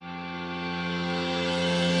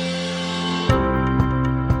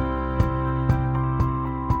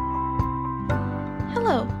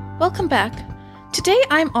Welcome back. Today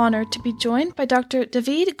I'm honored to be joined by Dr.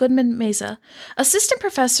 David Goodman-Meza, Assistant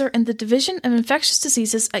Professor in the Division of Infectious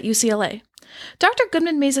Diseases at UCLA. Dr.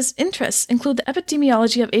 Goodman-Meza's interests include the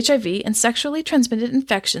epidemiology of HIV and sexually transmitted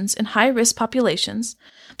infections in high-risk populations,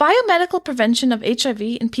 biomedical prevention of HIV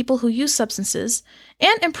in people who use substances,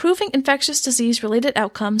 and improving infectious disease-related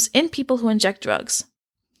outcomes in people who inject drugs.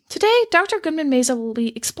 Today, Dr. Goodman-Meza will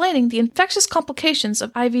be explaining the infectious complications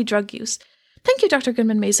of IV drug use. Thank you, Dr.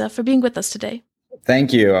 Goodman-Meza, for being with us today.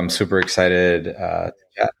 Thank you. I'm super excited to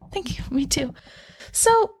chat. Thank you. Me too.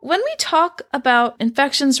 So when we talk about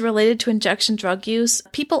infections related to injection drug use,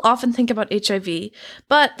 people often think about HIV,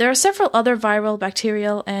 but there are several other viral,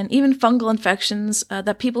 bacterial, and even fungal infections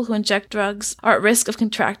that people who inject drugs are at risk of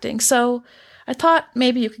contracting. So I thought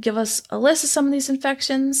maybe you could give us a list of some of these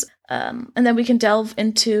infections, and then we can delve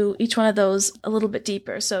into each one of those a little bit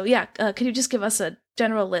deeper. So could you just give us a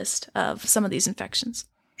general list of some of these infections?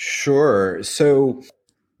 Sure. So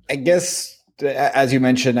I guess, as you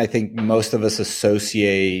mentioned, I think most of us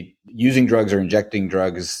associate using drugs or injecting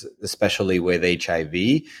drugs, especially with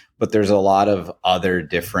HIV, but there's a lot of other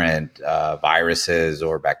different viruses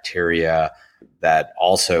or bacteria that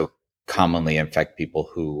also commonly infect people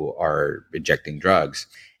who are injecting drugs.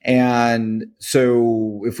 And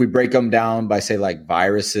so if we break them down by, say, like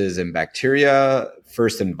viruses and bacteria,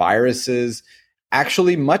 first in viruses,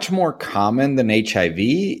 actually much more common than HIV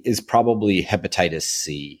is probably hepatitis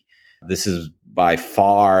C. This is by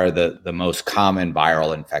far the most common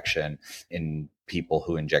viral infection in people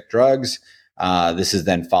who inject drugs. This is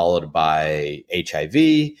then followed by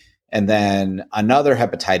HIV and then another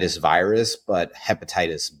hepatitis virus, but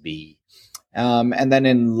hepatitis B. And then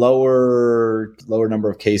in lower number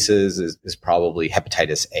of cases is probably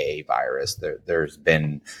hepatitis A virus. There's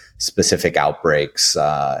been specific outbreaks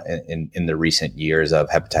in the recent years of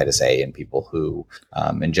hepatitis A in people who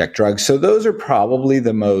inject drugs. So those are probably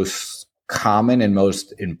the most common and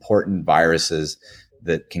most important viruses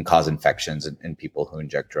that can cause infections in people who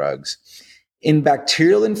inject drugs. In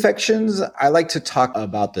bacterial infections, I like to talk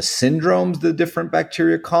about the syndromes the different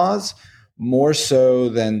bacteria cause, more so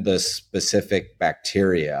than the specific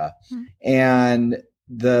bacteria. And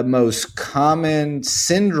the most common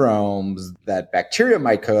syndromes that bacteria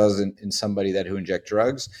might cause in somebody who inject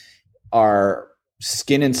drugs are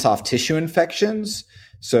skin and soft tissue infections.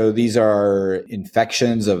 So these are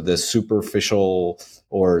infections of the superficial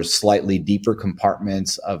or slightly deeper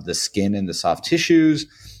compartments of the skin and the soft tissues.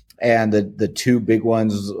 And the two big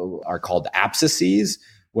ones are called abscesses,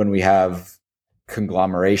 when we have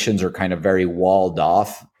conglomerations or kind of very walled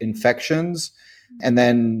off infections. And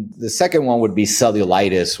then the second one would be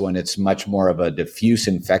cellulitis, when it's much more of a diffuse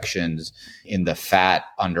infections in the fat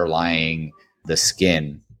underlying the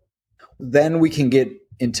skin. Then we can get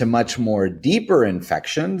into much more deeper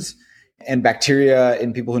infections, and bacteria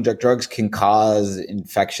in people who inject drugs can cause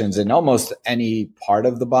infections in almost any part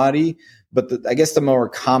of the body. But I guess the more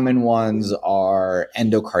common ones are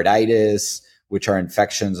endocarditis, which are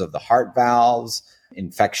infections of the heart valves,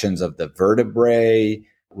 infections of the vertebrae,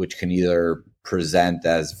 which can either present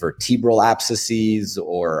as vertebral abscesses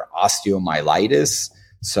or osteomyelitis,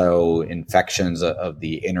 so infections of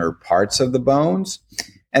the inner parts of the bones.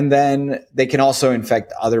 And then they can also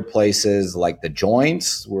infect other places like the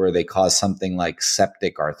joints, where they cause something like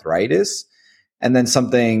septic arthritis. And then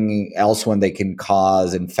something else when they can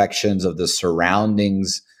cause infections of the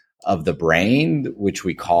surroundings of the brain, which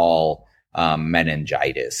we call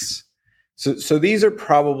meningitis. So these are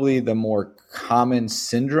probably the more common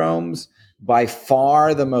syndromes. By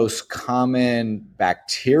far, the most common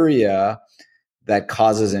bacteria that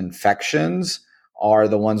causes infections are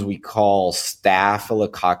the ones we call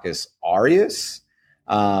Staphylococcus aureus,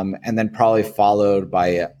 and then probably followed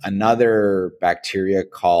by another bacteria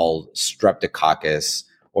called Streptococcus,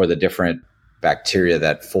 or the different bacteria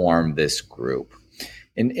that form this group.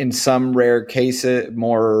 In some rare cases,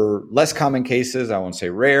 less common cases, I won't say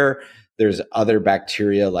rare, there's other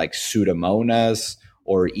bacteria like Pseudomonas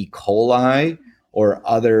or E. coli or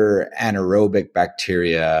other anaerobic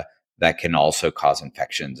bacteria that can also cause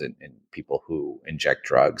infections in people who inject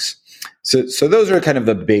drugs. So those are kind of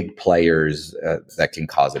the big players that can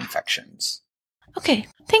cause infections. Okay,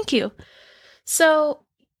 thank you. So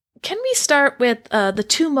can we start with the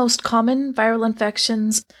two most common viral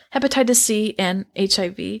infections, hepatitis C and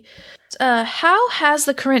HIV? How has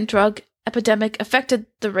the current drug epidemic affected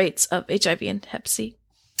the rates of HIV and Hep C?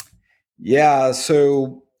 Yeah,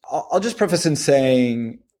 so I'll just preface in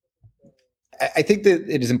saying, I think that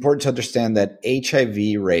it is important to understand that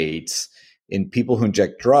HIV rates in people who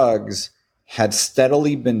inject drugs had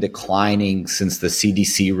steadily been declining since the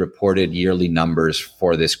CDC reported yearly numbers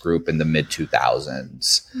for this group in the mid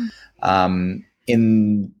 2000s.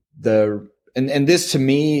 And this to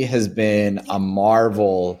me has been a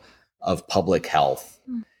marvel of public health.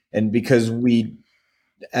 And because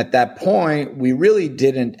at that point, we really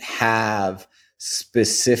didn't have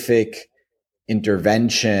specific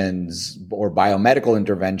interventions or biomedical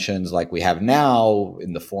interventions like we have now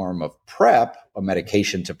in the form of PrEP, a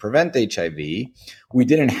medication to prevent HIV. We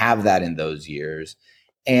didn't have that in those years.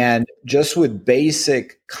 And just with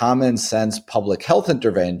basic common sense public health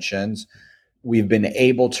interventions, we've been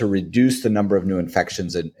able to reduce the number of new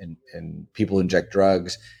infections in people who inject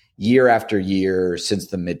drugs year after year since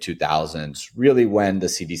the mid 2000s, really when the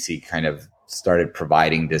CDC kind of started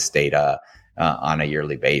providing this data on a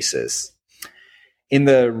yearly basis. In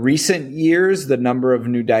the recent years, the number of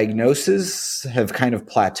new diagnoses have kind of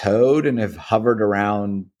plateaued and have hovered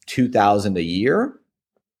around 2,000 a year.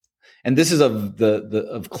 And this is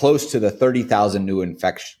of close to the 30,000 new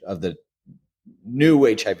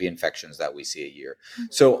HIV infections that we see a year.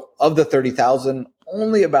 So of the 30,000,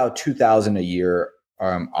 only about 2,000 a year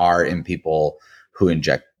are in people who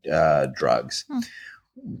inject drugs.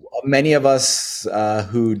 Many of us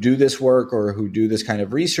who do this work or who do this kind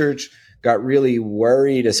of research got really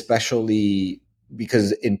worried, especially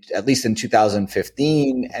because at least in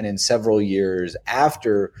 2015 and in several years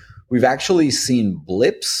after, we've actually seen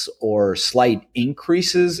blips or slight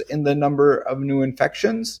increases in the number of new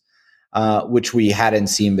infections, which we hadn't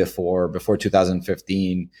seen before. Before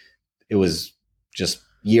 2015, it was just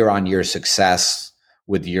year-on-year success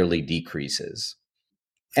with yearly decreases.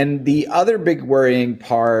 And the other big worrying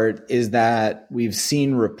part is that we've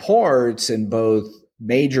seen reports in both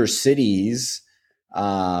major cities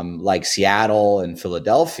like Seattle and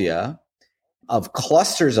Philadelphia of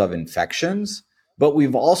clusters of infections, but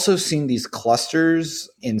we've also seen these clusters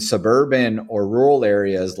in suburban or rural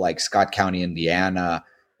areas like Scott County, Indiana,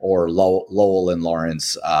 or Lowell and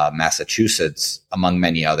Lawrence, Massachusetts, among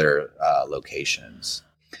many other locations.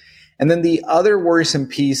 And then the other worrisome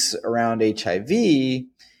piece around HIV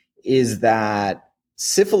is that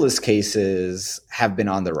syphilis cases have been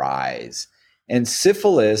on the rise. And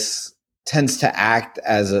syphilis tends to act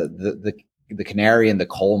as the canary in the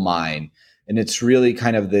coal mine. And it's really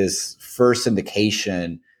kind of this first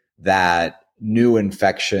indication that new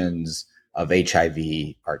infections of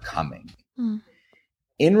HIV are coming.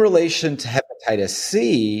 In relation to hepatitis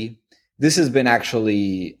C, this has been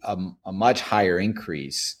actually a much higher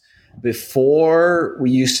increase. Before,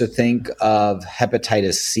 we used to think of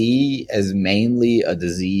hepatitis C as mainly a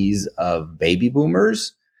disease of baby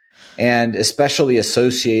boomers, and especially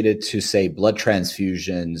associated to, say, blood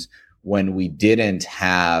transfusions when we didn't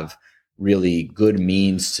have really good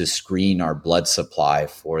means to screen our blood supply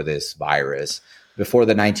for this virus. Before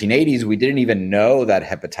the 1980s, we didn't even know that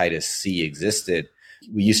hepatitis C existed.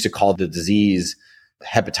 We used to call the disease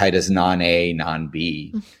hepatitis non-A,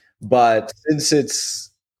 non-B. But since its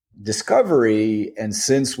discovery and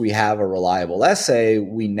since we have a reliable assay,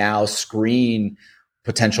 we now screen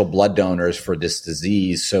potential blood donors for this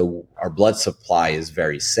disease. So our blood supply is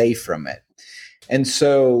very safe from it. And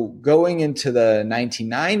so going into the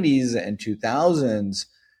 1990s and 2000s,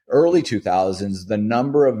 early 2000s, the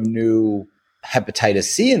number of new hepatitis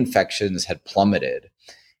C infections had plummeted,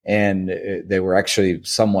 and they were actually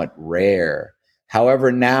somewhat rare.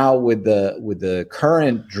 However, now with the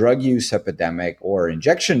current drug use epidemic or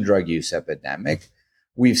injection drug use epidemic,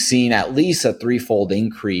 we've seen at least a threefold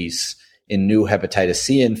increase in new hepatitis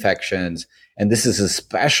C infections, and this is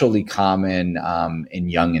especially common in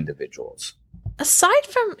young individuals. Aside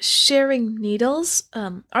from sharing needles,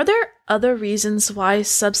 are there other reasons why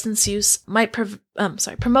substance use might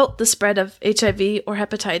promote the spread of HIV or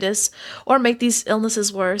hepatitis or make these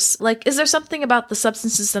illnesses worse? Like, is there something about the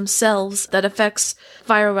substances themselves that affects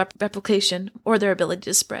viral replication or their ability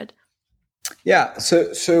to spread? Yeah.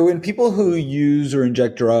 So in people who use or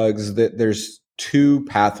inject drugs, there's two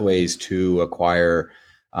pathways to acquire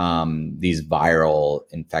these viral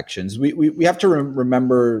infections. We have to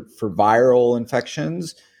remember for viral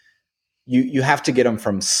infections, you have to get them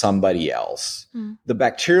from somebody else. The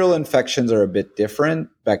bacterial infections are a bit different.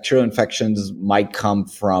 Bacterial infections might come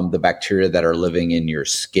from the bacteria that are living in your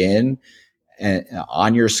skin, and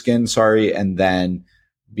and then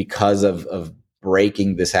because of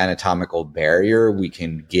breaking this anatomical barrier, we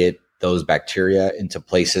can get those bacteria into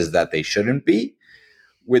places that they shouldn't be.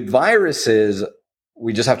 With viruses,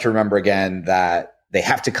 we just have to remember again that they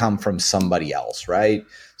have to come from somebody else, right?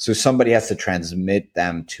 So somebody has to transmit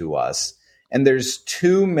them to us. And there's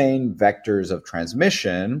two main vectors of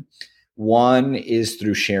transmission. One is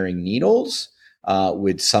through sharing needles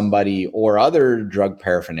with somebody or other drug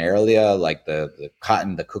paraphernalia like the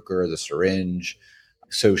cotton, the cooker, the syringe.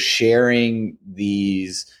 So sharing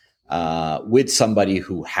these with somebody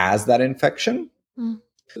who has that infection. Mm.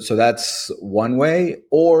 So that's one way.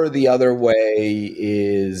 Or the other way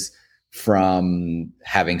is from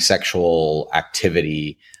having sexual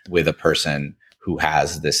activity with a person who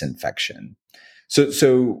has this infection.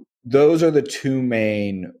 So those are the two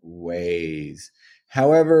main ways.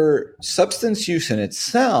 However, substance use in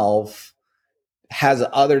itself has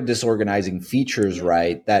other disorganizing features,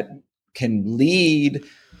 right, that can lead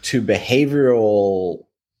to behavioral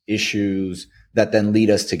issues that then lead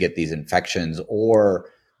us to get these infections, or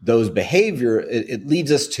those it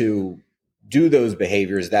leads us to do those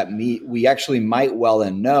behaviors that we actually might well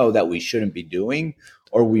and know that we shouldn't be doing,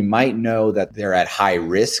 or we might know that they're at high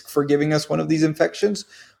risk for giving us one of these infections.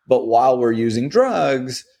 But while we're using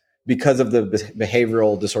drugs, because of the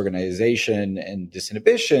behavioral disorganization and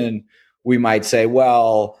disinhibition, we might say,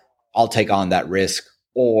 well, I'll take on that risk,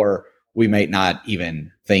 or we might not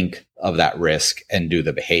even think of that risk and do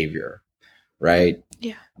the behavior, right?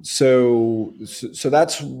 Yeah. So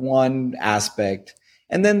that's one aspect.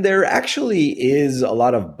 And then there actually is a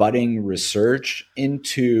lot of budding research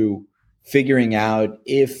into figuring out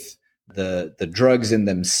if the drugs in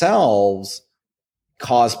themselves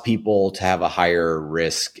cause people to have a higher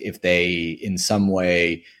risk, if they in some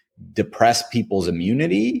way depress people's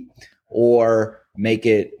immunity or make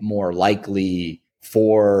it more likely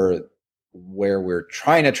for where we're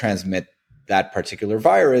trying to transmit that particular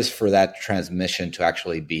virus for that transmission to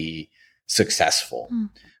actually be successful. Mm.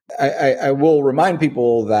 I will remind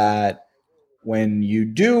people that when you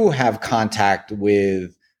do have contact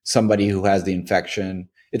with somebody who has the infection,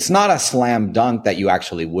 it's not a slam dunk that you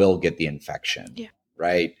actually will get the infection,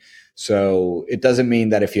 right? So it doesn't mean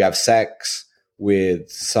that if you have sex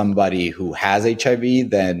with somebody who has HIV,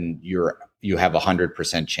 then you have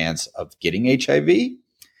 100% chance of getting HIV.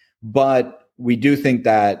 But we do think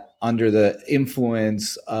that under the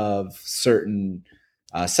influence of certain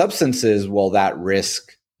substances, well, that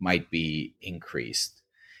risk might be increased.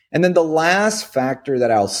 And then the last factor that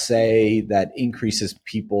I'll say that increases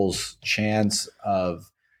people's chance of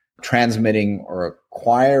transmitting or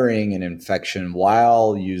acquiring an infection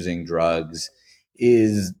while using drugs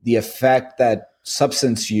is the effect that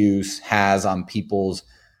substance use has on people's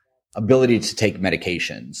ability to take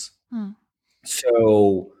medications.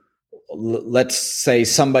 So let's say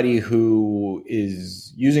somebody who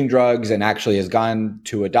is using drugs and actually has gone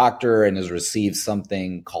to a doctor and has received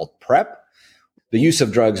something called PrEP. The use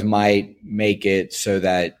of drugs might make it so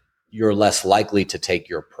that you're less likely to take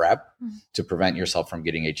your PrEP to prevent yourself from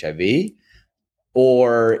getting HIV.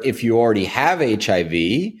 Or if you already have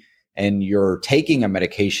HIV and you're taking a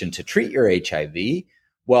medication to treat your HIV,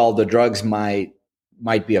 well, the drugs might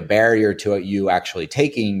be a barrier to you actually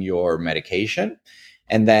taking your medication.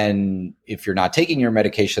 And then if you're not taking your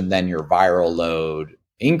medication, then your viral load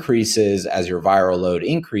increases. As your viral load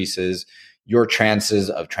increases, your chances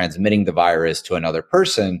of transmitting the virus to another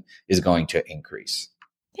person is going to increase.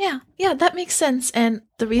 Yeah, that makes sense. And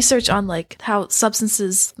the research on like how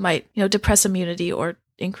substances might, depress immunity or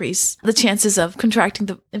increase the chances of contracting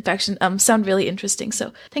the infection sound really interesting.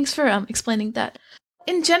 So thanks for explaining that.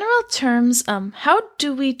 In general terms, how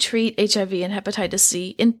do we treat HIV and hepatitis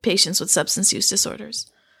C in patients with substance use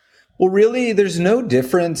disorders? Well, really, there's no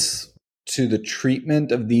difference to the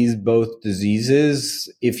treatment of these both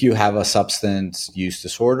diseases if you have a substance use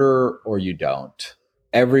disorder or you don't.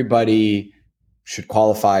 Everybody should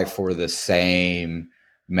qualify for the same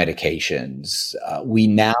medications. We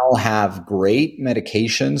now have great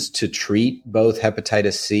medications to treat both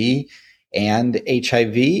hepatitis C and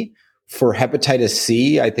HIV. For hepatitis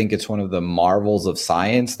C, I think it's one of the marvels of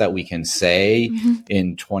science that we can say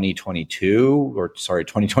in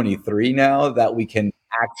 2023 now, that we can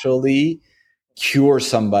actually cure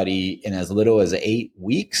somebody in as little as 8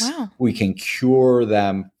 weeks. Wow. We can cure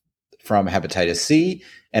them from hepatitis C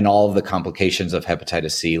and all of the complications of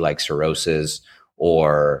hepatitis C, like cirrhosis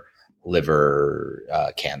or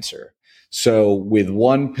liver cancer. So with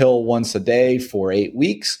one pill once a day for 8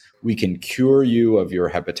 weeks, we can cure you of your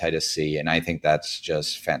hepatitis C. And I think that's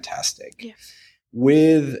just fantastic. Yeah.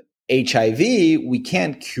 With HIV, we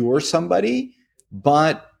can't cure somebody,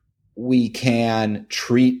 but we can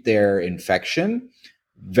treat their infection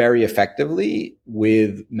very effectively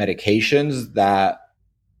with medications that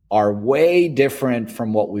are way different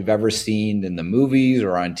from what we've ever seen in the movies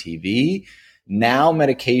or on TV. Now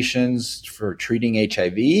medications for treating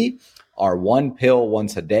HIV are one pill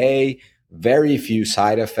once a day very few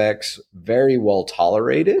side effects, very well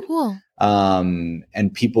tolerated. Cool.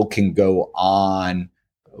 And people can go on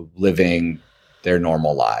living their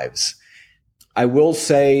normal lives. I will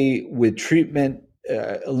say with treatment,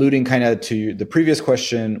 alluding kind of to the previous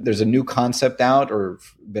question, there's a new concept out or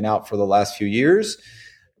been out for the last few years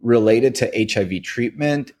related to HIV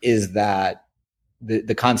treatment, is that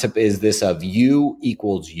the concept is this of U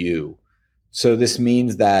equals U. So this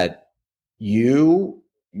means that U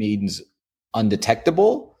means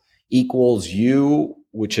undetectable equals U,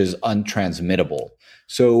 which is untransmittable.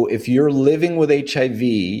 So if you're living with HIV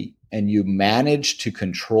and you manage to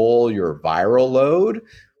control your viral load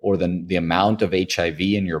or the amount of HIV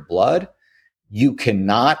in your blood, you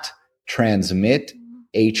cannot transmit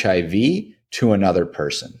HIV to another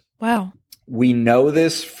person. Wow. We know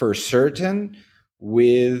this for certain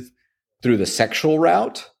through the sexual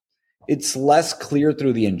route. It's less clear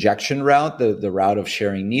through the injection route, the route of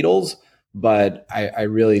sharing needles, but I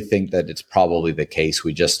really think that it's probably the case.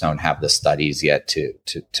 We just don't have the studies yet to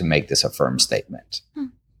make this a firm statement.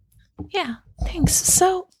 Yeah, thanks.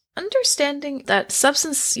 So, understanding that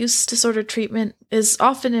substance use disorder treatment is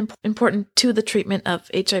often important to the treatment of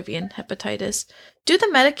HIV and hepatitis, do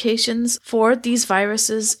the medications for these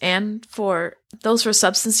viruses and for those for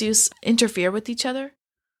substance use interfere with each other?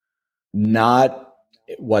 Not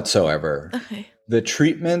whatsoever. Okay. The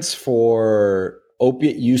treatments for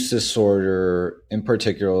opiate use disorder, in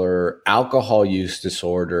particular, alcohol use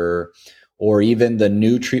disorder, or even the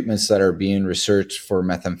new treatments that are being researched for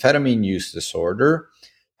methamphetamine use disorder,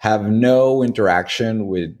 have no interaction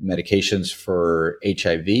with medications for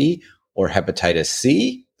HIV or hepatitis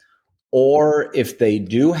C. Or if they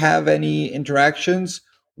do have any interactions,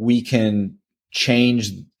 we can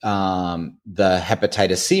change the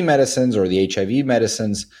hepatitis C medicines or the HIV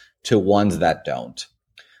medicines to ones that don't.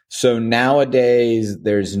 So nowadays,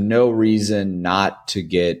 there's no reason not to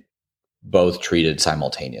get both treated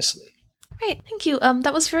simultaneously. Great, thank you.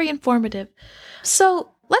 That was very informative. So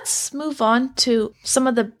let's move on to some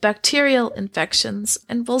of the bacterial infections,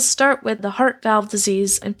 and we'll start with the heart valve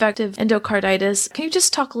disease, infective endocarditis. Can you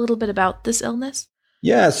just talk a little bit about this illness?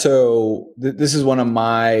 Yeah, so this is one of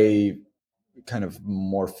my kind of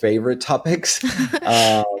more favorite topics.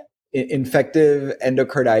 Infective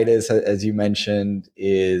endocarditis, as you mentioned,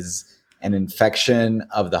 is an infection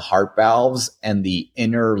of the heart valves and the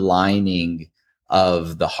inner lining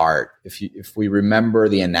of the heart. If we remember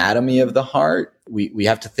the anatomy of the heart, we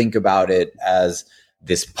have to think about it as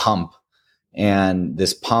this pump. And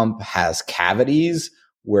this pump has cavities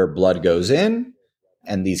where blood goes in.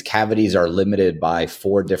 And these cavities are limited by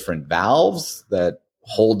 4 different valves that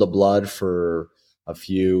hold the blood for a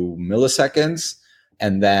few milliseconds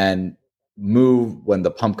and then move when the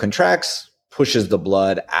pump contracts, pushes the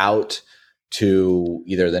blood out to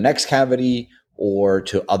either the next cavity or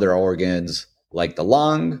to other organs like the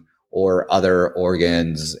lung or other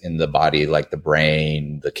organs in the body like the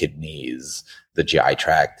brain, the kidneys, the GI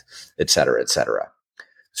tract, et cetera, et cetera.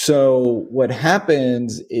 So what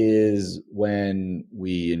happens is when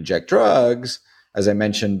we inject drugs, as I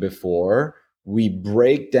mentioned before, we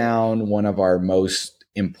break down one of our most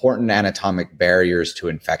important anatomic barriers to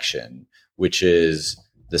infection, which is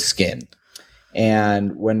the skin.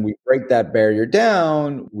 And when we break that barrier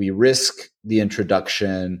down, we risk the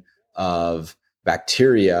introduction of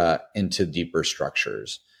bacteria into deeper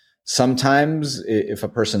structures. Sometimes, if a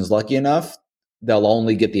person's lucky enough, they'll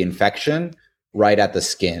only get the infection right at the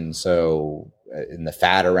skin. So in the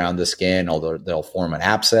fat around the skin, although they'll form an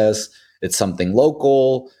abscess. It's something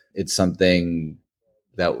local. It's something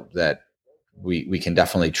that we can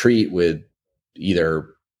definitely treat with either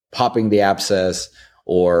popping the abscess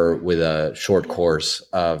or with a short course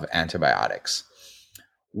of antibiotics.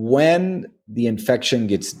 When the infection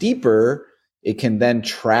gets deeper, it can then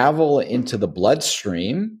travel into the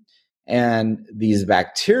bloodstream, and these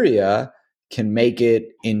bacteria can make it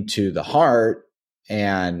into the heart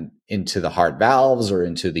and into the heart valves or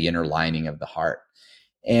into the inner lining of the heart.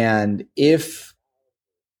 And if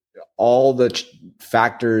all the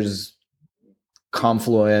factors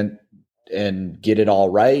confluent and get it all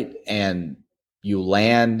right, and you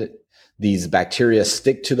land, these bacteria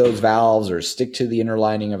stick to those valves or stick to the inner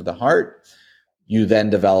lining of the heart, you then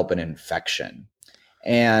develop an infection.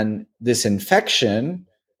 And this infection,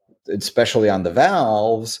 especially on the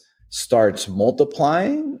valves, starts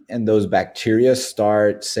multiplying, and those bacteria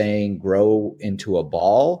start grow into a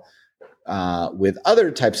ball with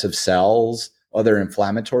other types of cells, other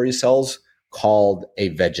inflammatory cells called a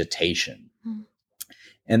vegetation. Mm.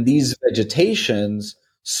 And these vegetations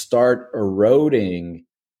start eroding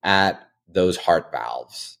at those heart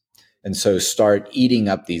valves. and so start eating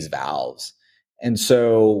up these valves. And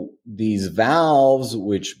so these valves,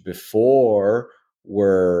 which before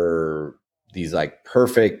were these like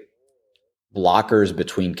perfect blockers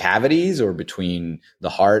between cavities or between the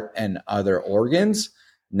heart and other organs,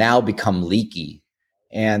 now become leaky.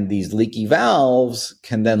 And these leaky valves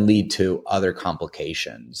can then lead to other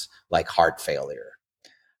complications like heart failure.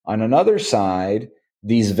 On another side,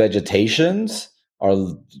 these vegetations are,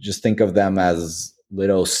 just think of them as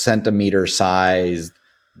little centimeter sized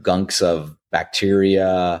gunks of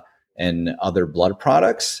bacteria and other blood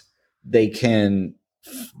products. They can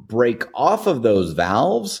break off of those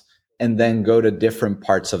valves and then go to different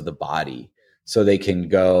parts of the body. So they can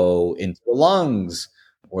go into the lungs,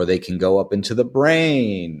 or they can go up into the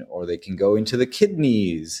brain, or they can go into the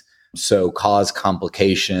kidneys. So cause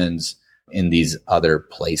complications in these other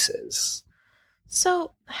places.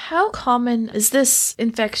 So how common is this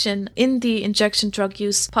infection in the injection drug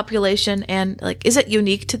use population, and like, is it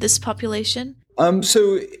unique to this population?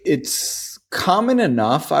 So it's common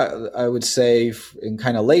enough, I would say, in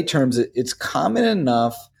kind of lay terms, it's common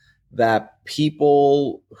enough that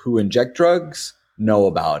people who inject drugs know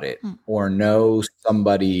about it or know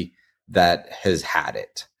somebody that has had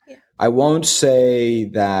it. Yeah. I won't say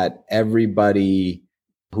that everybody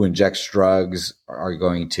who injects drugs are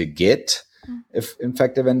going to get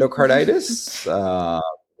infective endocarditis.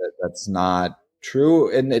 That's not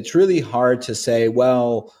true. And it's really hard to say,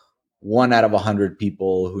 well, 1 out of 100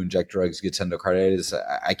 people who inject drugs gets endocarditis.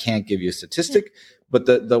 I can't give you a statistic, but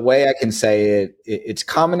the way I can say it's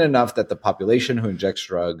common enough that the population who injects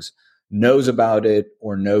drugs knows about it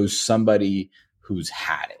or knows somebody who's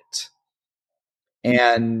had it.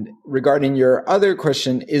 And regarding your other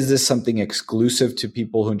question, is this something exclusive to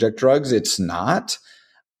people who inject drugs? It's not.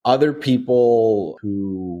 Other people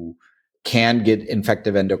who can get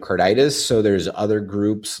infective endocarditis. So there's other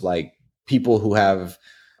groups like people who have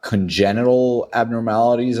congenital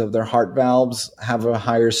abnormalities of their heart valves have a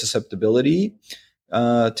higher susceptibility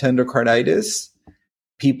to endocarditis.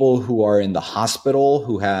 People who are in the hospital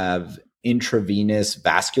who have intravenous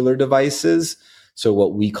vascular devices. So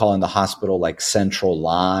what we call in the hospital like central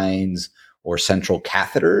lines or central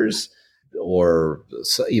catheters, or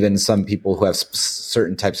even some people who have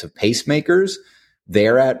certain types of pacemakers,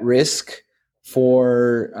 they're at risk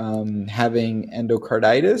for having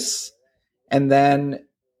endocarditis. And then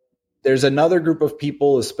there's another group of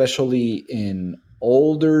people, especially in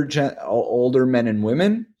older men and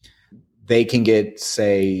women. They can get,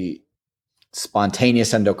 say,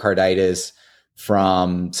 spontaneous endocarditis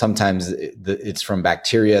from, sometimes it's from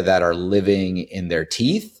bacteria that are living in their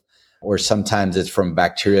teeth, or sometimes it's from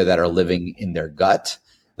bacteria that are living in their gut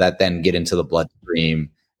that then get into the bloodstream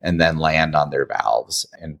and then land on their valves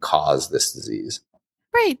and cause this disease.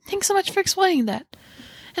 Great. Thanks so much for explaining that.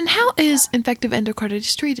 And how is infective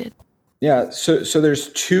endocarditis treated? Yeah, so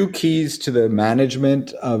there's 2 keys to the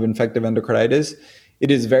management of infective endocarditis. It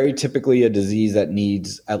is very typically a disease that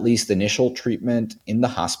needs at least initial treatment in the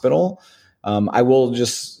hospital. I will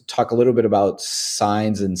just talk a little bit about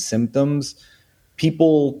signs and symptoms.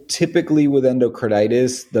 People typically with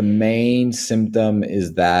endocarditis, the main symptom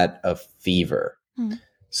is that of fever.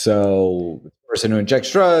 So the person who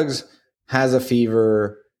injects drugs has a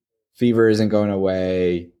fever. Fever isn't going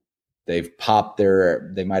away. They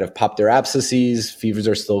might have popped their abscesses. Fevers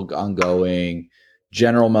are still ongoing.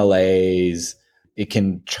 General malaise. It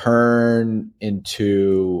can turn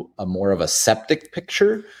into more of a septic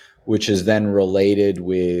picture, which is then related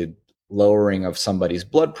with lowering of somebody's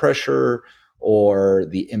blood pressure or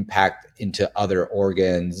the impact into other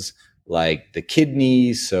organs like the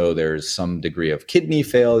kidneys. So there's some degree of kidney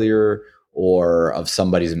failure or of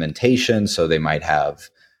somebody's mentation. So they might have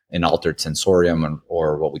an altered sensorium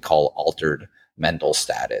or what we call altered mental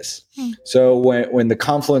status. So when the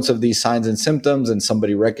confluence of these signs and symptoms and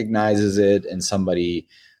somebody recognizes it and somebody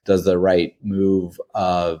does the right move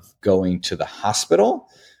of going to the hospital,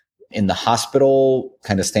 in the hospital,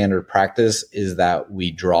 kind of standard practice is that we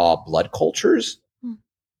draw blood cultures.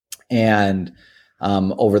 And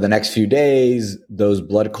over the next few days, those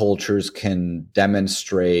blood cultures can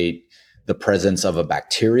demonstrate the presence of a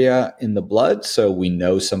bacteria in the blood. So we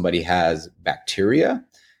know somebody has bacteria.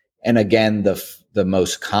 And again, the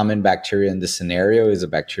most common bacteria in this scenario is a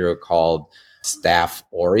bacteria called Staph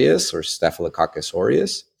aureus or Staphylococcus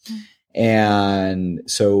aureus. And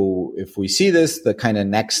so if we see this, the kind of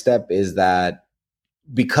next step is that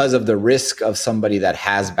because of the risk of somebody that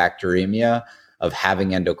has bacteremia of having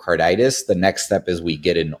endocarditis, the next step is we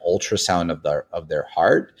get an ultrasound of their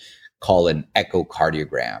heart called an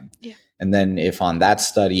echocardiogram. Yeah. And then if on that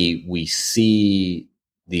study we see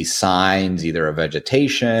these signs, either a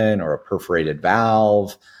vegetation or a perforated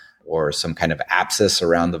valve or some kind of abscess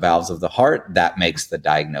around the valves of the heart, that makes the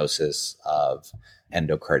diagnosis of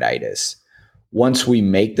endocarditis. Once we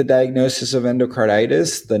make the diagnosis of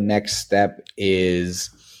endocarditis, the next step is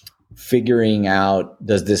figuring out,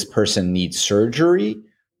 does this person need surgery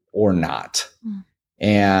or not?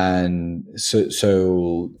 And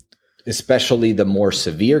so especially the more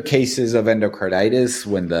severe cases of endocarditis,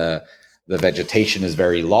 when the vegetation is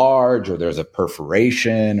very large, or there's a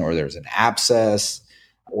perforation, or there's an abscess,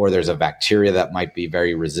 or there's a bacteria that might be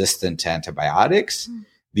very resistant to antibiotics.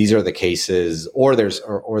 These are the cases, or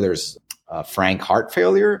there's frank heart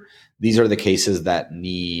failure. These are the cases that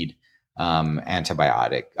need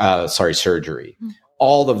surgery.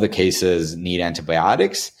 All of the cases need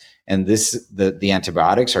antibiotics, and the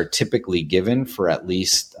antibiotics are typically given for at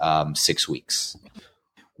least 6 weeks.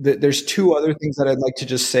 There's two other things that I'd like to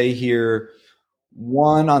just say here.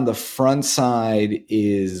 One, on the front side,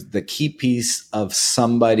 is the key piece of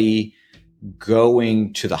somebody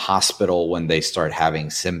going to the hospital when they start having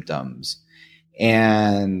symptoms.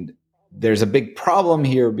 And there's a big problem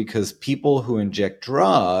here because people who inject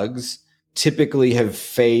drugs typically have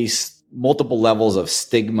faced multiple levels of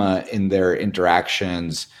stigma in their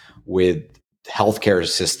interactions with healthcare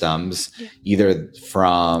systems, either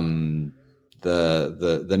from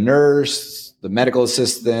the nurse, the medical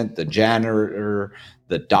assistant, the janitor,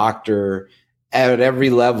 the doctor. At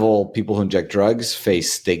every level, people who inject drugs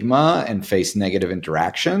face stigma and face negative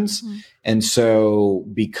interactions. And so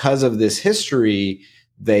because of this history,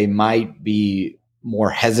 they might be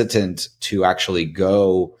more hesitant to actually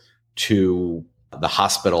go to the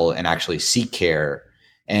hospital and actually seek care.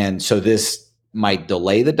 And so this might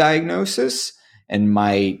delay the diagnosis and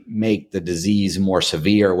might make the disease more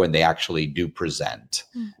severe when they actually do present.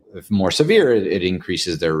 If more severe, it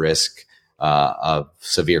increases their risk of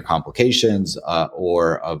severe complications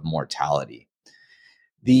or of mortality.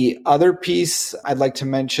 The other piece I'd like to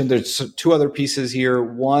mention, there's two other pieces here.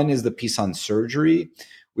 One is the piece on surgery.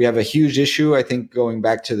 We have a huge issue, I think, going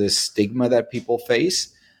back to this stigma that people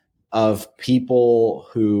face of people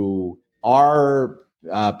who are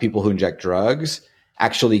people who inject drugs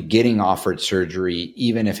actually getting offered surgery,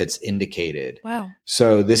 even if it's indicated. Wow.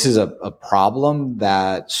 So this is a problem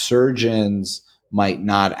that surgeons might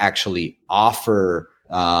not actually offer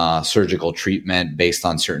surgical treatment based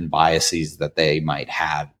on certain biases that they might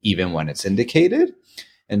have, even when it's indicated.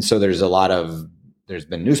 And so there's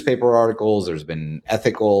been newspaper articles, there's been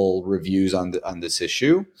ethical reviews on this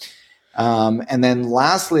issue. And then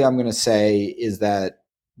lastly, I'm going to say is that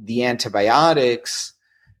the antibiotics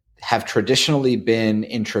have traditionally been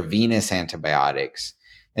intravenous antibiotics.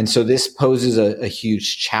 And so this poses a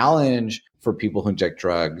huge challenge for people who inject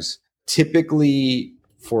drugs. Typically,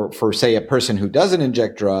 for say a person who doesn't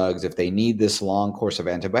inject drugs, if they need this long course of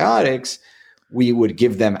antibiotics, we would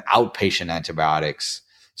give them outpatient antibiotics.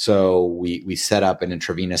 So we set up an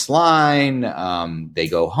intravenous line. They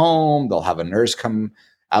go home. They'll have a nurse come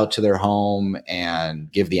out to their home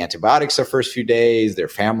and give the antibiotics the first few days. Their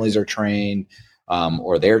families are trained,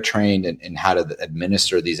 or they're trained in how to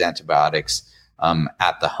administer these antibiotics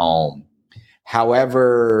at the home.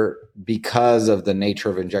 However, because of the nature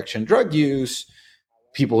of injection drug use,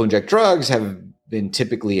 people who inject drugs have been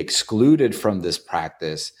typically excluded from this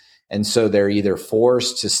practice. And so they're either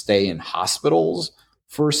forced to stay in hospitals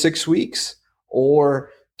for 6 weeks or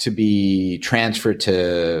to be transferred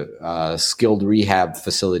to skilled rehab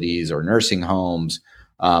facilities or nursing homes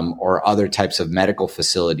or other types of medical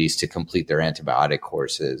facilities to complete their antibiotic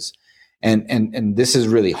courses. And this is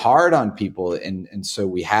really hard on people. And so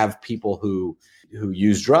we have people who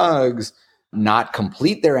use drugs not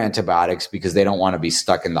complete their antibiotics because they don't want to be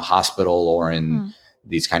stuck in the hospital or in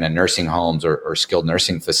these kind of nursing homes or skilled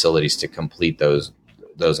nursing facilities to complete those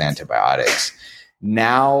antibiotics.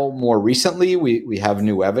 Now, more recently, we have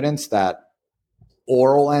new evidence that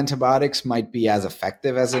oral antibiotics might be as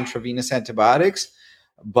effective as intravenous antibiotics,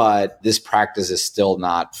 but this practice is still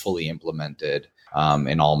not fully implemented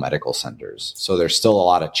in all medical centers. So there's still a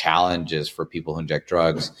lot of challenges for people who inject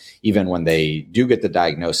drugs, even when they do get the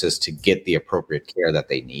diagnosis, to get the appropriate care that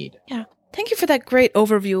they need. Yeah. Thank you for that great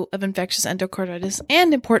overview of infectious endocarditis,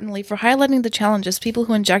 and importantly, for highlighting the challenges people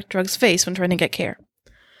who inject drugs face when trying to get care.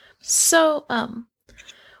 So,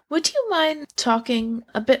 would you mind talking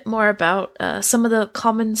a bit more about some of the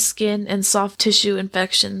common skin and soft tissue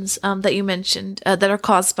infections that you mentioned that are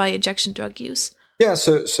caused by injection drug use? Yeah,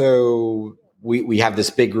 so we have this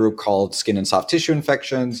big group called skin and soft tissue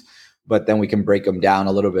infections, but then we can break them down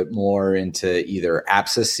a little bit more into either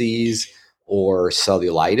abscesses or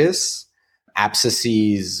cellulitis.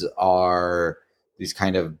 Abscesses are these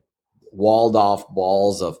kind of walled off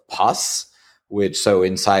balls of pus, so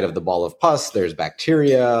inside of the ball of pus, there's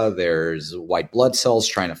bacteria, there's white blood cells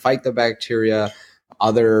trying to fight the bacteria,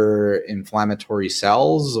 other inflammatory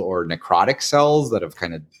cells or necrotic cells that have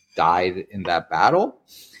kind of died in that battle.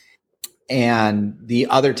 And the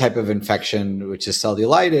other type of infection, which is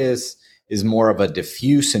cellulitis, is more of a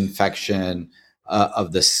diffuse infection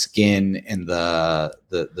of the skin and the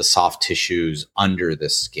soft tissues under the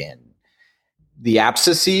skin. The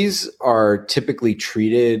abscesses are typically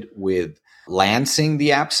treated with lancing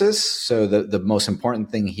the abscess. So the most important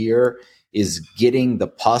thing here is getting the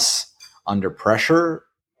pus under pressure,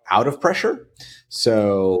 out of pressure.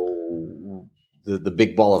 So the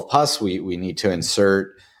big ball of pus, we need to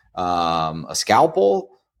insert a scalpel,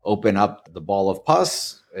 open up the ball of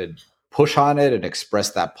pus, push on it and express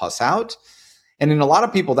that pus out. And in a lot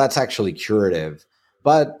of people, that's actually curative.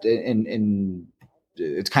 But in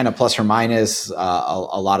it's kind of plus or minus. A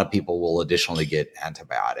lot of people will additionally get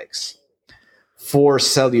antibiotics. For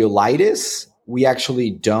cellulitis, we actually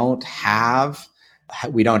don't have a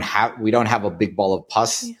big ball of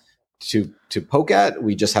pus to poke at.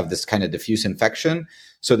 We just have this kind of diffuse infection.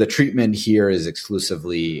 So the treatment here is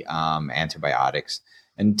exclusively antibiotics.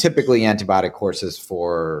 And typically antibiotic courses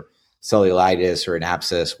for cellulitis or an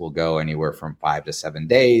abscess will go anywhere from 5 to 7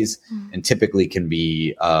 days and typically can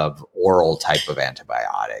be of oral type of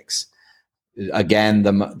antibiotics. Again,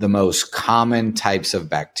 the most common types of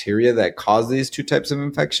bacteria that cause these two types of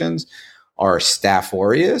infections are Staph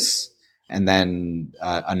aureus and then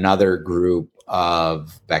another group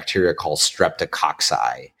of bacteria called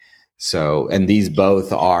streptococci. So, and these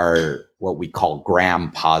both are what we call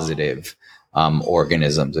gram-positive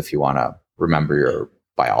organisms, if you want to remember your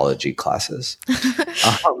biology classes.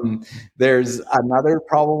 There's another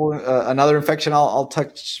problem, another infection I'll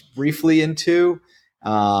touch briefly into,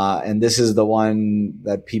 and this is the one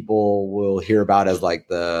that people will hear about as like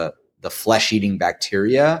the flesh-eating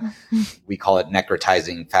bacteria. We call it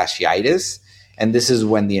necrotizing fasciitis, and this is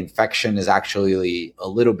when the infection is actually a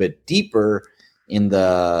little bit deeper in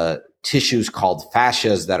the tissues called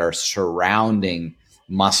fascias that are surrounding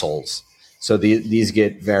muscles. So these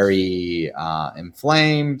get very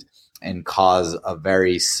inflamed and cause a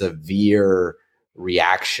very severe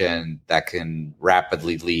reaction that can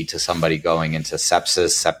rapidly lead to somebody going into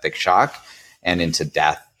sepsis, septic shock, and into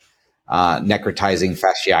death. Necrotizing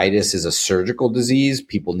fasciitis is a surgical disease.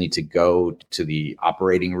 People need to go to the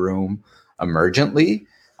operating room emergently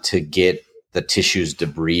to get the tissues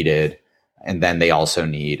debrided. And then they also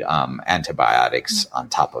need antibiotics on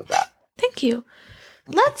top of that. Thank you.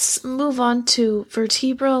 Let's move on to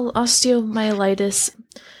vertebral osteomyelitis.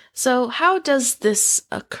 So how does this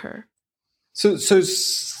occur? So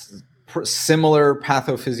similar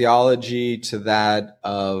pathophysiology to that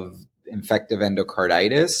of infective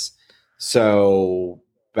endocarditis. So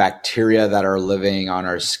bacteria that are living on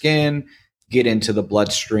our skin get into the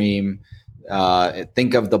bloodstream.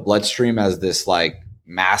 Think of the bloodstream as this like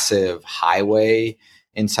massive highway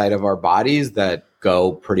inside of our bodies that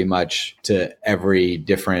go pretty much to every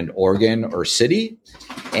different organ or city.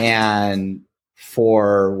 And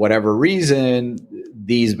for whatever reason,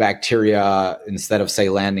 these bacteria, instead of say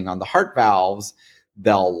landing on the heart valves,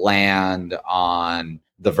 they'll land on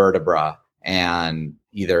the vertebra and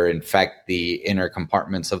either infect the inner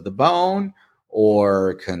compartments of the bone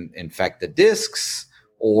or can infect the discs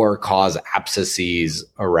or cause abscesses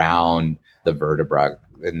around the vertebra,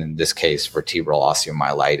 and in this case, vertebral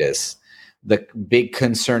osteomyelitis. The big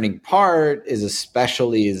concerning part is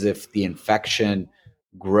especially as if the infection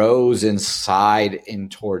grows inside in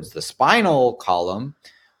towards the spinal column,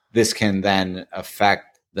 this can then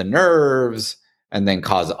affect the nerves and then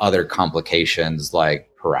cause other complications like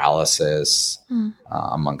paralysis,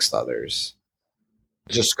 amongst others.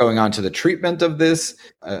 Just going on to the treatment of this,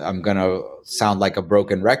 I'm going to sound like a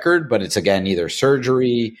broken record, but it's again either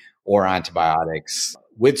surgery or antibiotics,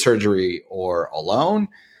 with surgery or alone.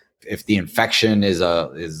 If the infection is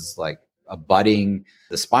like abutting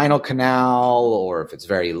the spinal canal, or if it's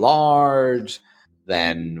very large,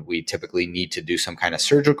 then we typically need to do some kind of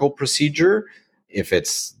surgical procedure. If it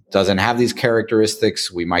doesn't have these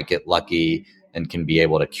characteristics, we might get lucky and can be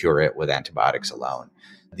able to cure it with antibiotics alone.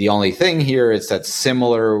 The only thing here is that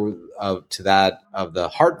similar to that of the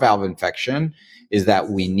heart valve infection is that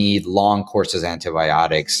we need long courses of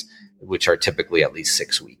antibiotics, which are typically at least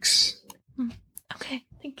 6 weeks. Okay,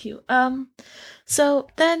 thank you. So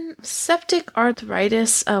then septic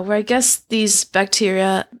arthritis, where I guess these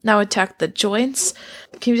bacteria now attack the joints.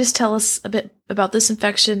 Can you just tell us a bit about this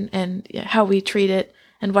infection and how we treat it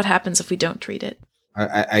and what happens if we don't treat it?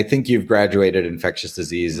 I think you've graduated infectious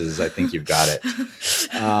diseases. I think you've got it.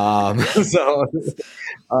 So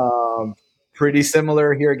um, pretty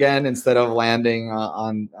similar here again. Instead of landing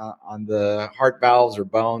on the heart valves or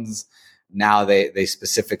bones, now they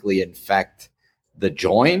specifically infect the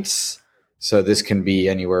joints. So this can be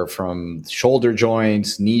anywhere from shoulder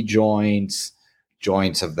joints, knee joints,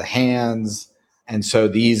 joints of the hands. And so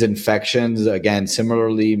these infections, again,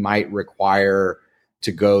 similarly might require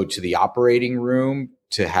to go to the operating room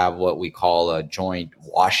to have what we call a joint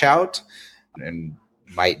washout, and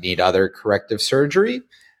might need other corrective surgery.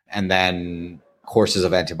 And then courses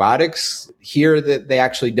of antibiotics here that they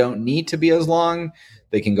actually don't need to be as long.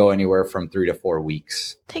 They can go anywhere from 3 to 4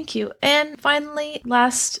 weeks. Thank you. And finally,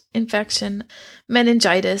 last infection,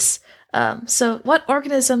 meningitis. So what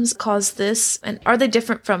organisms cause this, and are they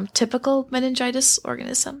different from typical meningitis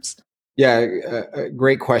organisms? Yeah,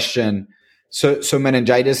 great question. So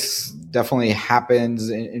meningitis definitely happens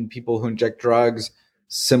in people who inject drugs.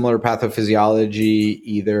 Similar pathophysiology,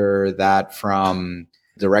 either that from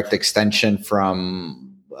direct extension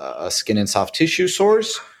from a skin and soft tissue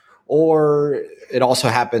source, or it also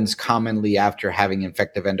happens commonly after having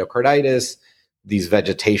infective endocarditis. These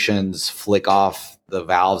vegetations flick off the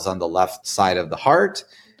valves on the left side of the heart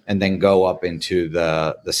and then go up into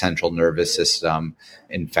the central nervous system,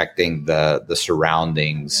 infecting the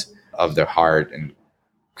surroundings of the heart and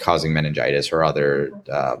causing meningitis or other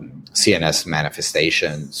CNS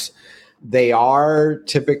manifestations. They are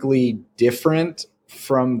typically different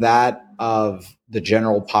from that of the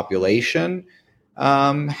general population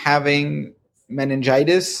having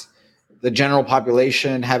meningitis. The general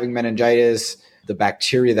population having meningitis, the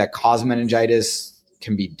bacteria that cause meningitis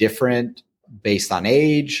can be different based on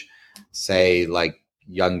age. Say, like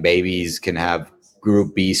young babies can have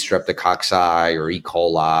group B streptococci or E.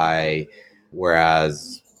 coli,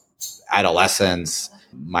 whereas adolescents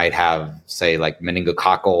might have, say, like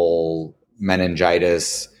meningococcal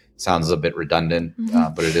meningitis. Sounds a bit redundant,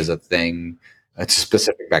 but it is a thing. It's a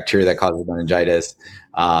specific bacteria that causes meningitis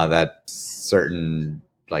that certain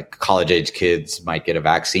like college-age kids might get a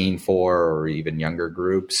vaccine for, or even younger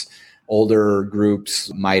groups. Older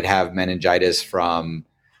groups might have meningitis from,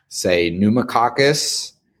 say,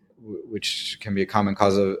 pneumococcus, which can be a common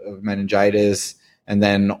cause of meningitis. And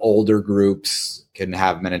then older groups can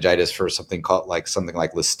have meningitis for something like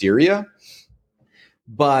listeria.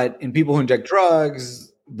 But in people who inject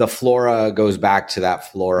drugs, the flora goes back to that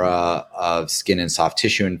flora of skin and soft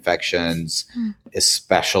tissue infections,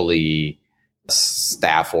 especially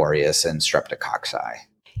Staph aureus and streptococci.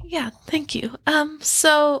 Yeah, thank you.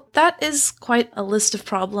 So that is quite a list of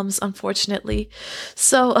problems, unfortunately.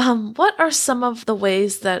 So what are some of the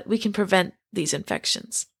ways that we can prevent these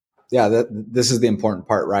infections? Yeah, this is the important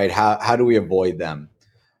part, right? How do we avoid them?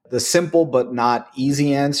 The simple but not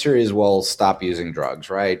easy answer is, well, stop using drugs,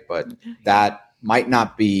 right? But that might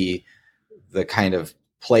not be the kind of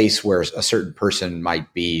place where a certain person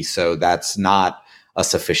might be. So that's not a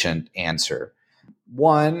sufficient answer.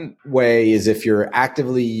 One way is, if you're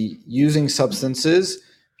actively using substances,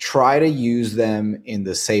 try to use them in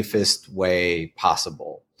the safest way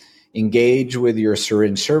possible. Engage with your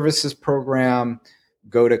syringe services program,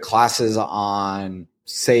 go to classes on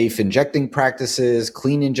safe injecting practices,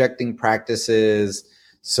 clean injecting practices.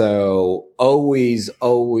 So always,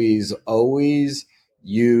 always, always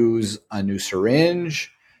use a new syringe,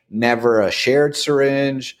 never a shared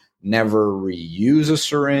syringe, never reuse a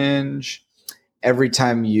syringe. Every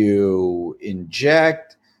time you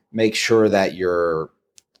inject, make sure that you're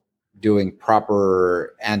doing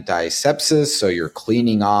proper antisepsis. So you're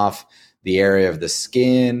cleaning off the area of the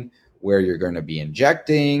skin where you're going to be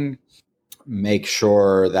injecting. Make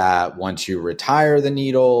sure that once you retire the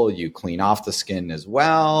needle, you clean off the skin as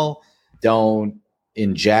well. Don't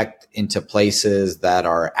inject into places that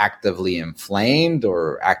are actively inflamed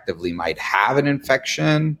or actively might have an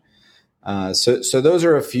infection. So those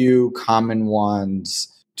are a few common ones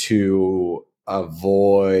to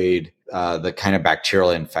avoid the kind of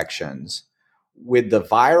bacterial infections. With the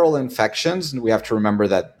viral infections, we have to remember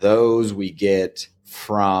that those we get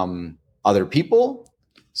from other people.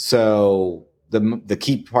 So the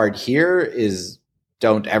key part here is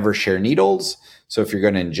don't ever share needles. So if you're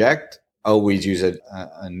going to inject, always use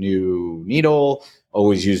a new needle,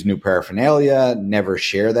 always use new paraphernalia, never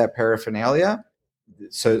share that paraphernalia.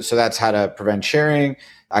 So that's how to prevent sharing,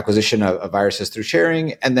 acquisition of viruses through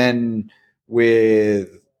sharing. And then with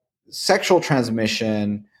sexual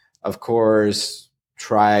transmission, of course,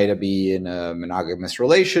 try to be in a monogamous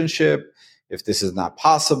relationship. If this is not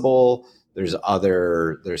possible, there's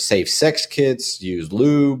safe sex kits, use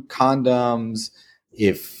lube, condoms.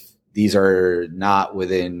 If these are not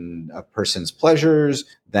within a person's pleasures,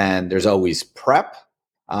 then there's always PrEP,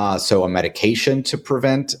 so a medication to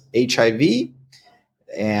prevent HIV.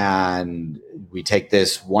 And we take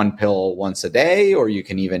this one pill once a day, or you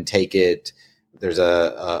can even take it. There's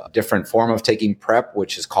a different form of taking PrEP,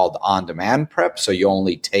 which is called on-demand PrEP. So you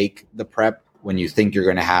only take the PrEP when you think you're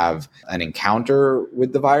going to have an encounter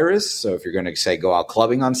with the virus. So if you're going to, say, go out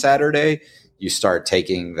clubbing on Saturday, you start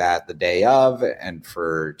taking that the day of and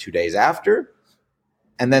for 2 days after.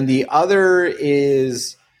 And then the other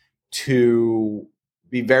is to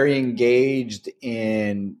be very engaged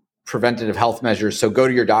in preventative health measures. So go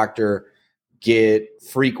to your doctor, get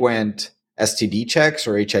frequent STD checks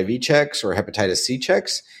or HIV checks or hepatitis C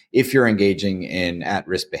checks if you're engaging in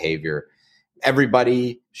at-risk behavior.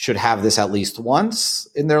 Everybody should have this at least once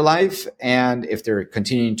in their life. And if they're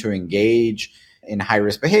continuing to engage in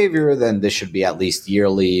high-risk behavior, then this should be at least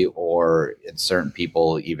yearly, or in certain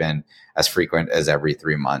people, even as frequent as every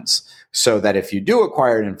 3 months. So that if you do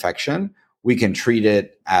acquire an infection, we can treat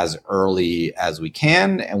it as early as we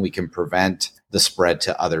can, and we can prevent the spread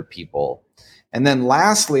to other people. And then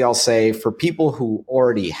lastly, I'll say for people who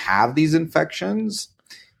already have these infections,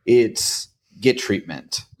 it's get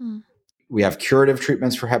treatment. We have curative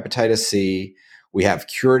treatments for hepatitis C. We have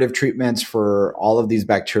curative treatments for all of these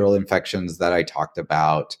bacterial infections that I talked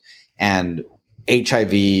about. And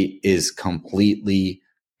HIV is completely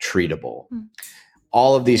treatable.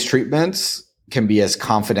 All of these treatments can be as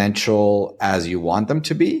confidential as you want them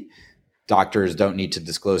to be. Doctors don't need to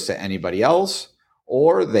disclose to anybody else,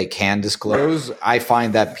 or they can disclose. I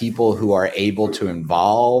find that people who are able to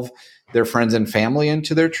involve their friends and family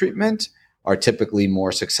into their treatment are typically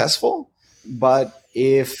more successful. But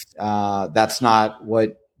if that's not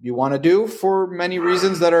what you want to do for many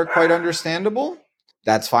reasons that are quite understandable,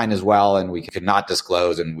 that's fine as well. And we can not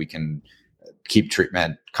disclose, and we can keep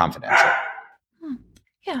treatment confidential.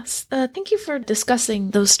 Yes, thank you for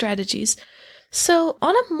discussing those strategies. So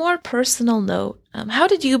on a more personal note, how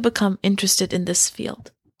did you become interested in this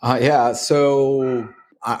field? So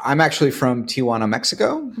I'm actually from Tijuana,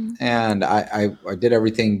 Mexico, and I did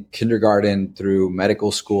everything kindergarten through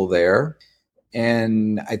medical school there.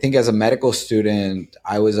 And I think as a medical student,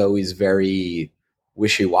 I was always very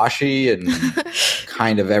wishy-washy, and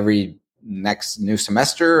kind of every next new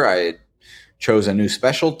semester, I chose a new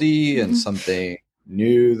specialty and something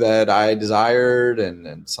new that I desired,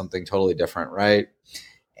 and something totally different, right?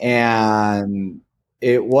 And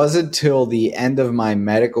it wasn't till the end of my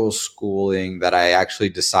medical schooling that I actually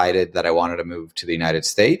decided that I wanted to move to the United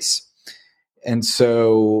States. And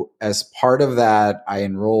so as part of that, I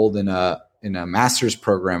enrolled in a master's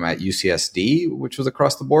program at UCSD, which was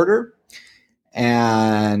across the border.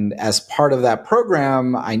 And as part of that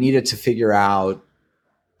program, I needed to figure out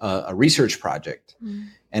a research project.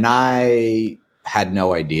 And I had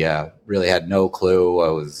no idea, really had no clue. I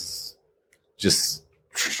was just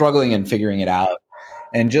struggling and figuring it out.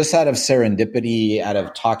 And just out of serendipity, out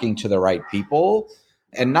of talking to the right people,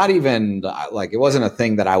 and not even like, it wasn't a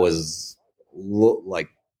thing that I was like,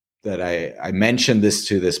 that I mentioned this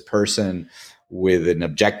to this person with an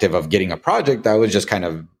objective of getting a project. I was just kind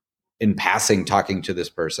of in passing talking to this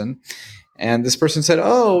person. And this person said,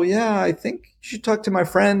 "Oh, yeah, I think you should talk to my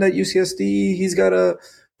friend at UCSD. He's got a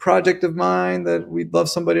project of mine that we'd love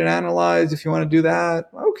somebody to analyze if you want to do that."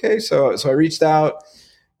 Okay, so I reached out.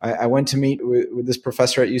 I went to meet with this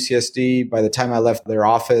professor at UCSD. By the time I left their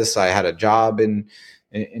office, I had a job in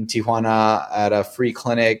Tijuana at a free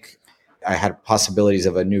clinic. I had possibilities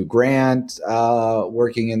of a new grant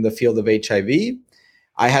working in the field of HIV.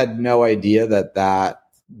 I had no idea that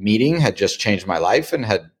meeting had just changed my life and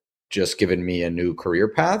had just given me a new career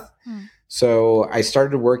path. So I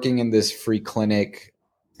started working in this free clinic,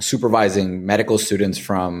 supervising medical students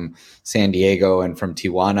from San Diego and from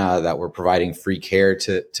Tijuana that were providing free care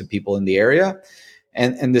to people in the area.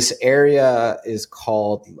 And this area is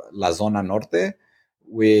called La Zona Norte,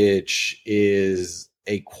 which is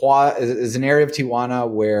an area of Tijuana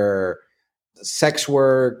where sex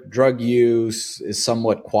work, drug use is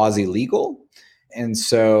somewhat quasi-legal. And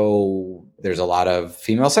so there's a lot of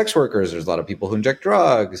female sex workers. There's a lot of people who inject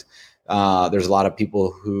drugs. There's a lot of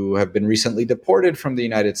people who have been recently deported from the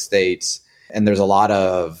United States. And there's a lot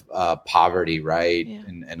of poverty, right? Yeah.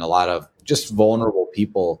 And a lot of just vulnerable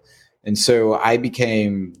people. And so I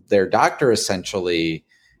became their doctor, essentially.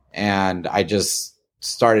 And I just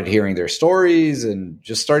started hearing their stories and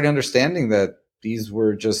just started understanding that these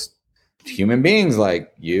were just human beings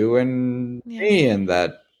like you and me, and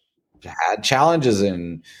that had challenges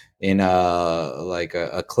in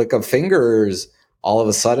a click of fingers, all of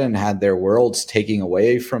a sudden had their worlds taken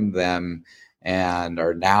away from them. and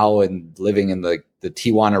are now living in the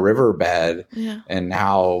Tijuana riverbed, and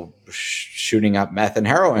now shooting up meth and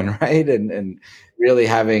heroin, right? And really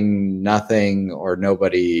having nothing or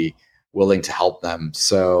nobody willing to help them.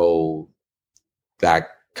 So that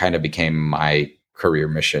kind of became my career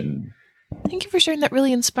mission. Thank you for sharing that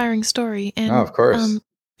really inspiring story. And of course.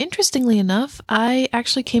 Interestingly enough, I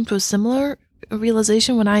actually came to a similar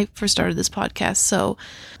realization when I first started this podcast. So,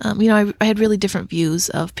 I had really different views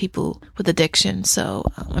of people with addiction. So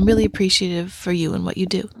I'm really appreciative for you and what you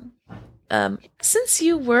do. Since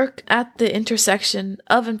you work at the intersection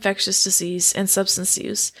of infectious disease and substance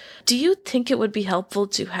use, do you think it would be helpful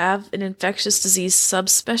to have an infectious disease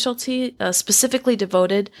subspecialty specifically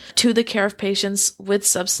devoted to the care of patients with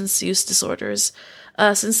substance use disorders,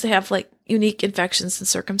 since they have unique infections and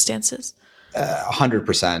circumstances?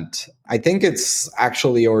 100%. I think it's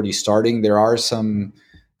actually already starting. There are some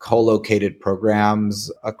co-located programs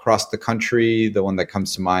across the country. The one that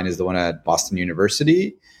comes to mind is the one at Boston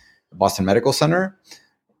University, Boston Medical Center.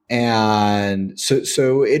 And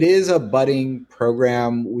so it is a budding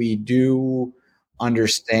program. We do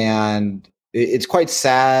understand it's quite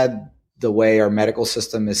sad the way our medical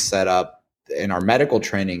system is set up and our medical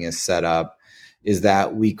training is set up, is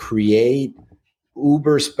that we create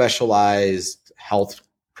uber specialized health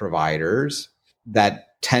providers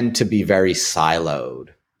that tend to be very siloed.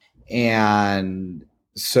 And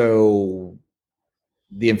so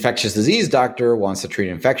the infectious disease doctor wants to treat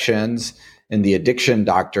infections, and the addiction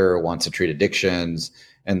doctor wants to treat addictions,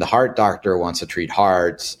 and the heart doctor wants to treat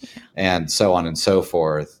hearts, and so on and so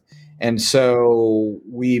forth. And so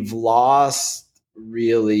we've lost,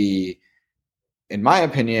 really, in my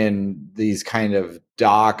opinion, these kind of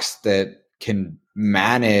docs that can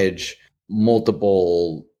manage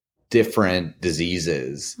multiple different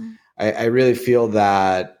diseases. I really feel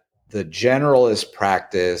that the generalist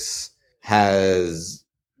practice has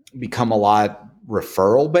become a lot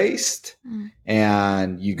referral based,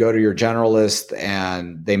 and you go to your generalist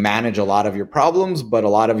and they manage a lot of your problems, but a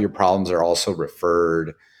lot of your problems are also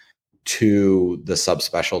referred to the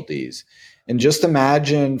subspecialties. And just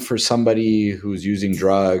imagine for somebody who's using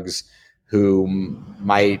drugs, who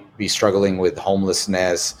might be struggling with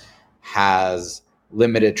homelessness, has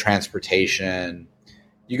limited transportation.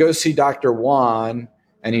 You go see Dr. Juan,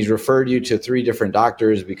 and he's referred you to 3 different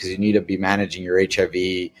doctors because you need to be managing your HIV,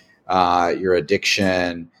 your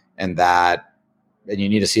addiction, and you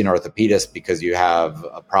need to see an orthopedist because you have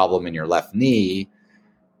a problem in your left knee.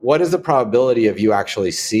 What is the probability of you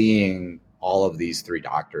actually seeing all of these 3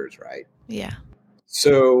 doctors, right? Yeah.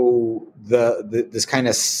 So this kind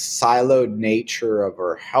of siloed nature of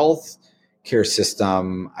our health care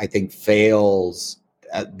system, I think, fails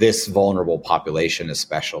at this vulnerable population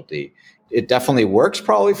especially. It definitely works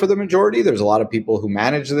probably for the majority. There's a lot of people who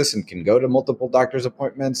manage this and can go to multiple doctor's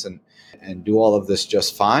appointments and do all of this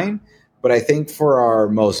just fine. But I think for our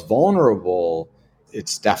most vulnerable,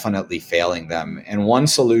 it's definitely failing them. And one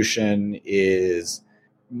solution is,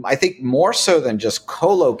 I think, more so than just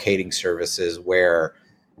co-locating services where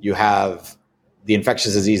you have the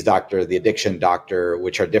infectious disease doctor, the addiction doctor,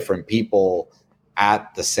 which are different people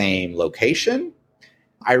at the same location.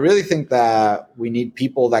 I really think that we need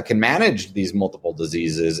people that can manage these multiple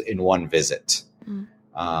diseases in one visit.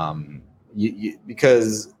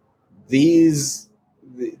 Because these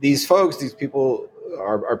folks, these people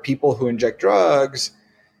are people who inject drugs.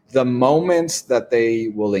 The moments that they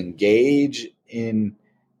will engage in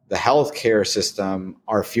the healthcare system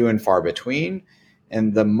are few and far between.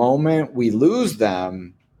 And the moment we lose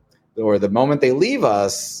them, or the moment they leave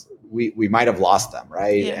us, we might have lost them,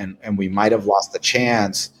 right? Yeah. And we might have lost the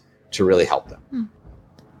chance to really help them.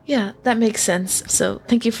 Yeah, that makes sense. So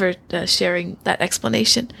thank you for sharing that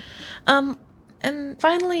explanation. And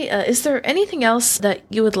finally, is there anything else that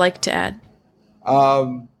you would like to add?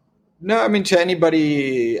 No, I mean, to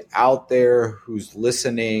anybody out there who's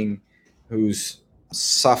listening, who's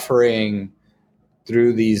suffering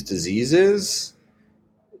through these diseases,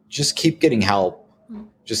 just keep getting help.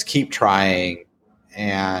 Just keep trying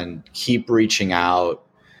and keep reaching out.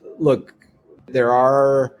 Look, there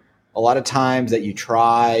are a lot of times that you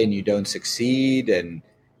try and you don't succeed, and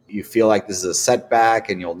you feel like this is a setback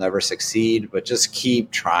and you'll never succeed, but just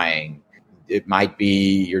keep trying. It might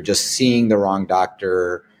be you're just seeing the wrong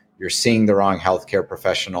doctor, you're seeing the wrong healthcare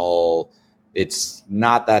professional. It's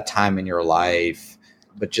not that time in your life,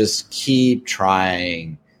 but just keep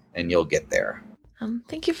trying and you'll get there.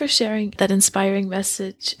 Thank you for sharing that inspiring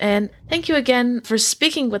message. And thank you again for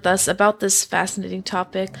speaking with us about this fascinating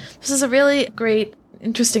topic. This is a really great,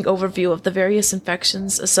 interesting overview of the various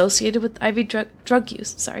infections associated with IV drug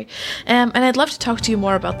use. And I'd love to talk to you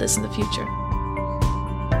more about this in the future.